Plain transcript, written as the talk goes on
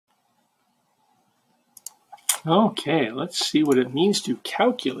Okay, let's see what it means to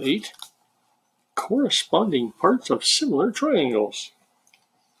calculate corresponding parts of similar triangles.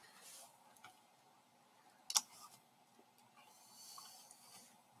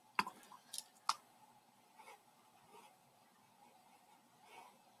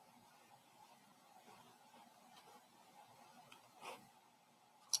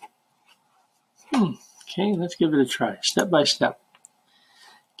 Okay, let's give it a try, step by step.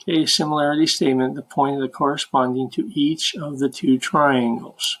 Okay, similarity statement, the point of the corresponding to each of the two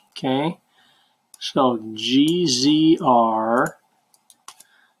triangles. Okay, so GZR,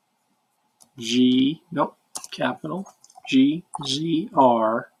 capital,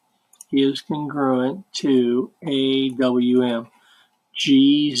 GZR is congruent to AWM.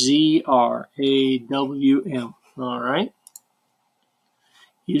 GZR, AWM, all right?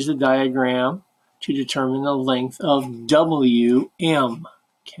 Use the diagram to determine the length of WM,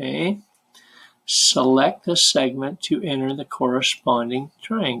 okay? Select a segment to enter the corresponding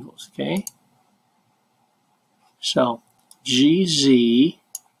triangles, okay? So, GZ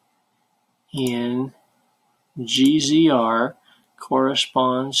in GZR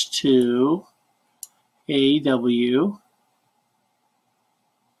corresponds to AW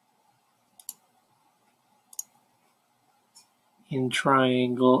in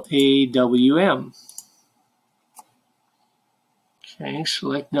triangle AWM. Okay,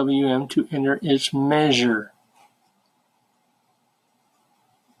 select WM to enter its measure.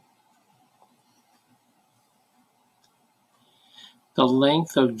 The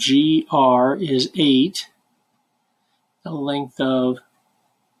length of GR is 8. The length of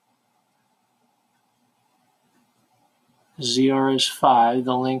ZR is 5.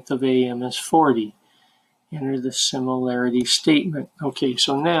 The length of AM is 40. Enter the similarity statement. Okay,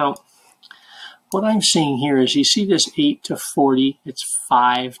 so now what I'm seeing here is you see this 8 to 40, it's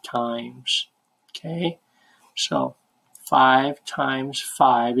 5 times. Okay, so 5 times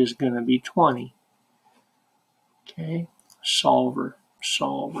 5 is going to be 20. Okay, solver,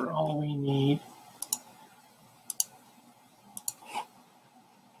 all we need.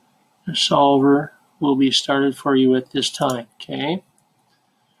 The solver will be started for you at this time. Okay,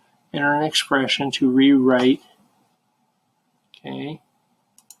 enter an expression to rewrite. Okay.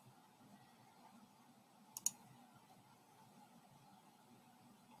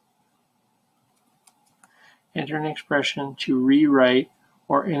 Enter an expression to rewrite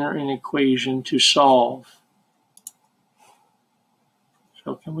or enter an equation to solve.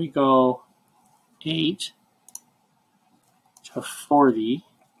 So can we go 8 to 40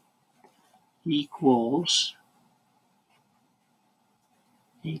 equals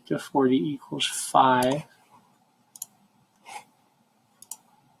 8 to 40 equals 5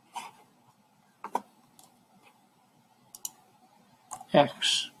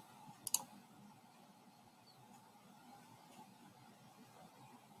 x.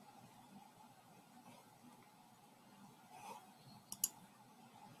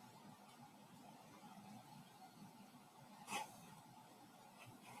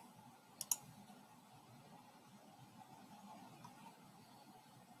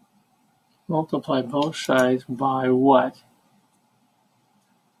 Multiply both sides by what?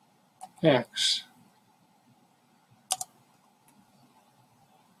 X.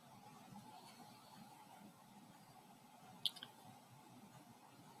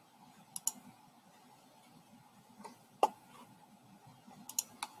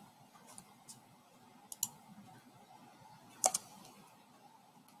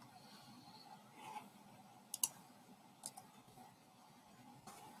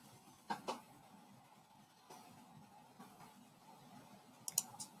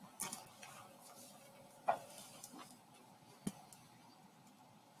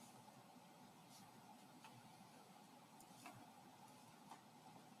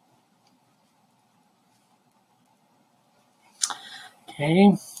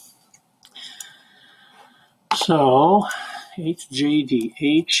 Okay, so HJD,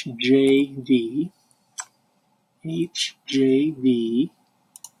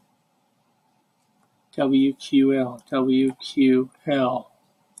 WQL.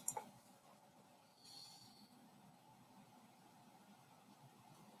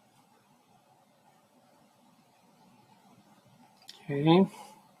 Okay,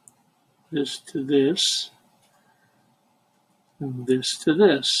 this to this, and this to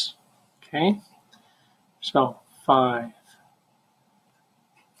this. Okay, so 5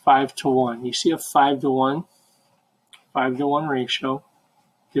 to 1. You see a 5 to 1 ratio.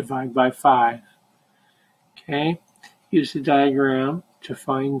 Divide by 5. Okay, use the diagram to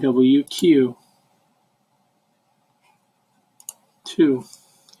find WQ. 2.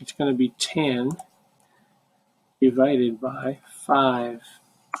 It's going to be 10 divided by 5.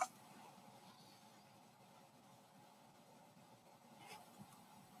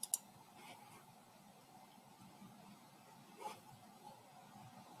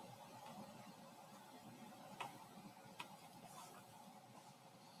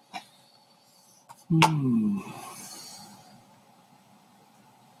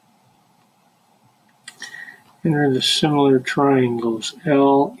 Enter the similar triangles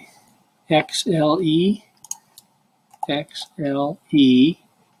XLE, XLE.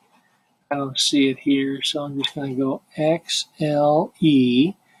 I don't see it here, so I'm just going to go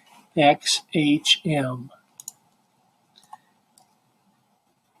XLE, XHM.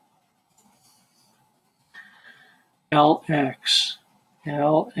 LX,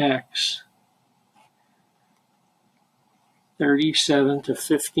 37 to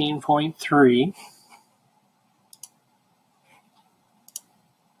 15.3.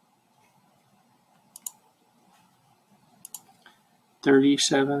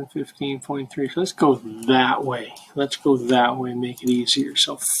 37, 15.3. So let's go that way. Let's go that way and make it easier.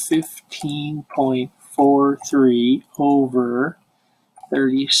 So 15.43 over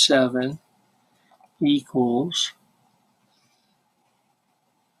 37 equals,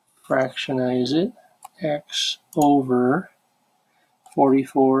 fractionize it, x over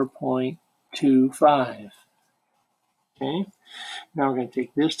 44.25. Okay, now we're going to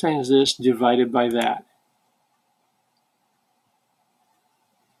take this times this divided by that.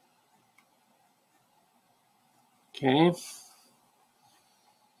 Okay.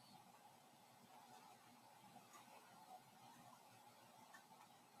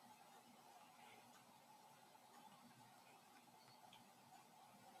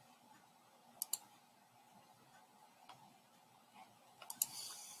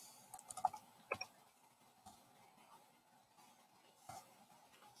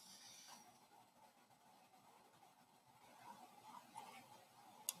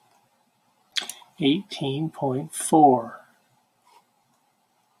 $18.4.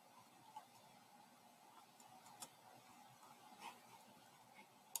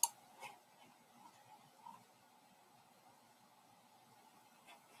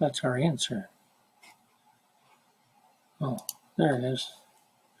 That's our answer. Oh, there it is.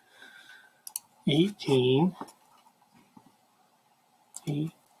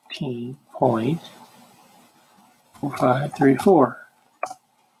 18.4534.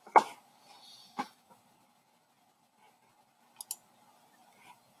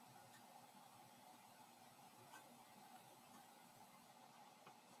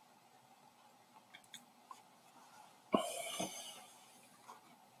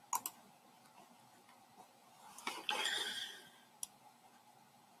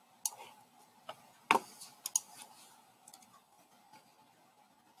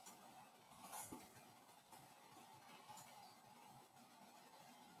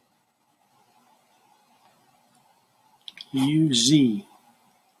 UZ.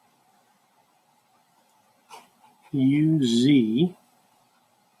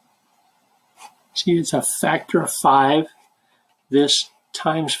 See, it's a factor of 5. This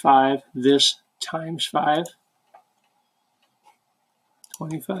times 5. This times 5.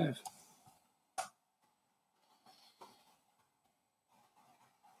 25.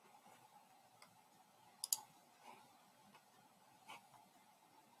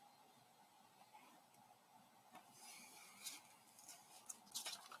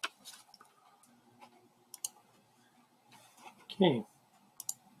 Okay.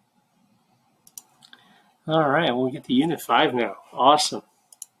 All right, we'll get to Unit 5 now. Awesome.